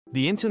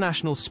The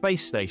International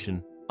Space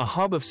Station, a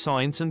hub of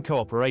science and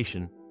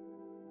cooperation.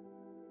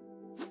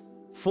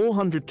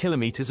 400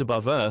 kilometers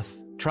above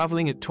Earth,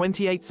 traveling at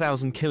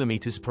 28,000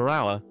 kilometers per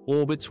hour,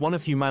 orbits one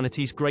of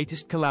humanity's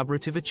greatest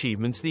collaborative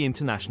achievements, the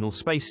International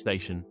Space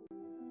Station.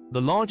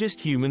 The largest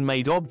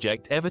human-made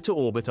object ever to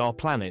orbit our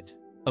planet,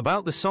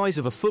 about the size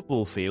of a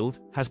football field,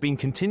 has been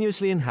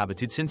continuously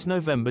inhabited since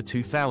November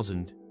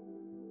 2000.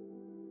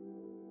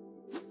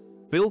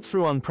 Built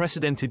through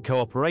unprecedented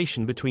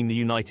cooperation between the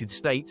United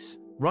States,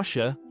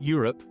 Russia,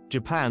 Europe,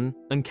 Japan,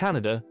 and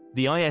Canada,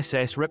 the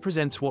ISS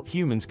represents what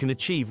humans can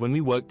achieve when we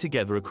work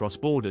together across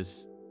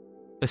borders.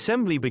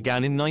 Assembly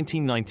began in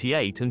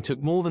 1998 and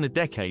took more than a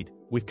decade,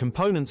 with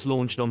components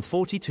launched on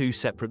 42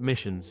 separate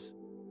missions.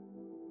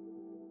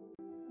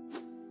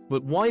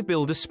 But why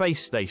build a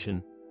space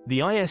station?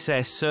 The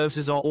ISS serves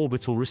as our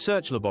orbital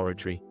research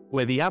laboratory,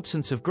 where the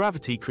absence of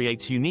gravity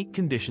creates unique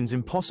conditions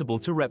impossible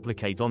to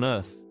replicate on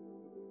Earth.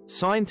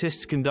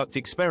 Scientists conduct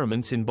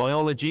experiments in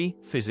biology,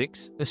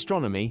 physics,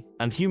 astronomy,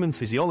 and human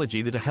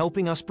physiology that are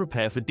helping us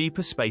prepare for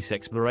deeper space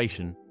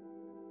exploration.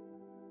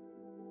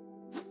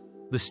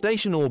 The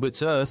station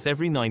orbits Earth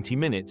every 90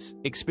 minutes,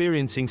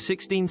 experiencing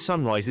 16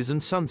 sunrises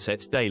and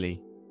sunsets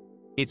daily.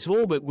 Its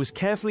orbit was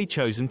carefully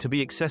chosen to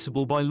be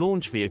accessible by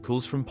launch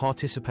vehicles from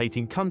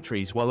participating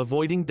countries while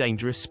avoiding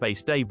dangerous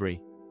space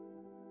debris.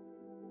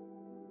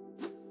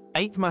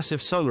 8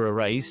 massive solar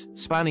arrays,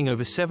 spanning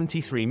over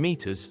 73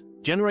 meters,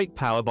 generate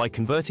power by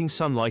converting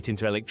sunlight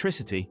into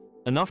electricity,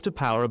 enough to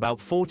power about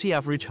 40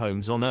 average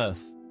homes on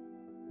Earth.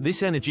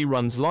 This energy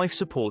runs life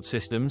support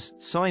systems,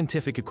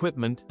 scientific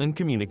equipment, and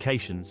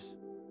communications.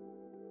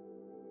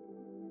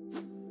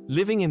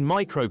 Living in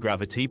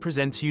microgravity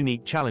presents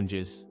unique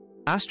challenges.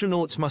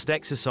 Astronauts must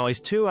exercise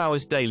 2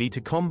 hours daily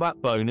to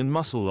combat bone and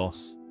muscle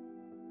loss.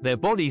 Their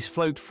bodies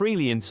float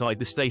freely inside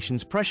the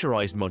station's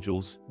pressurized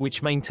modules,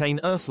 which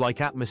maintain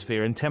Earth-like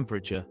atmosphere and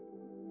temperature.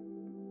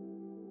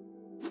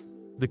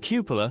 The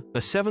cupola, a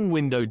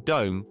 7-windowed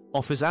dome,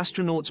 offers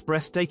astronauts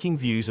breathtaking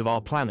views of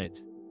our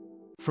planet.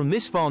 From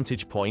this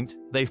vantage point,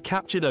 they've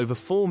captured over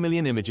 4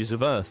 million images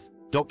of Earth,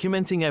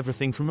 documenting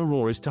everything from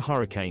auroras to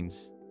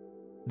hurricanes.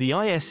 The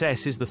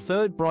ISS is the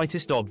 3rd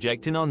brightest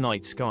object in our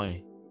night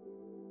sky.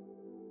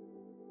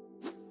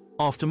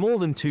 After more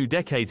than 2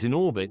 decades in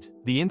orbit,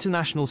 the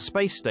International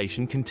Space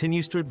Station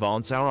continues to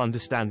advance our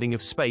understanding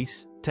of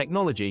space,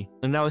 technology,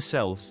 and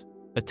ourselves,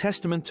 a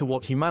testament to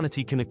what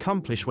humanity can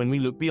accomplish when we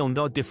look beyond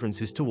our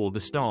differences toward the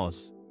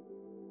stars.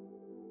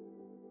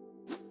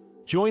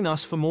 Join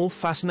us for more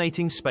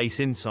fascinating space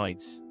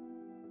insights.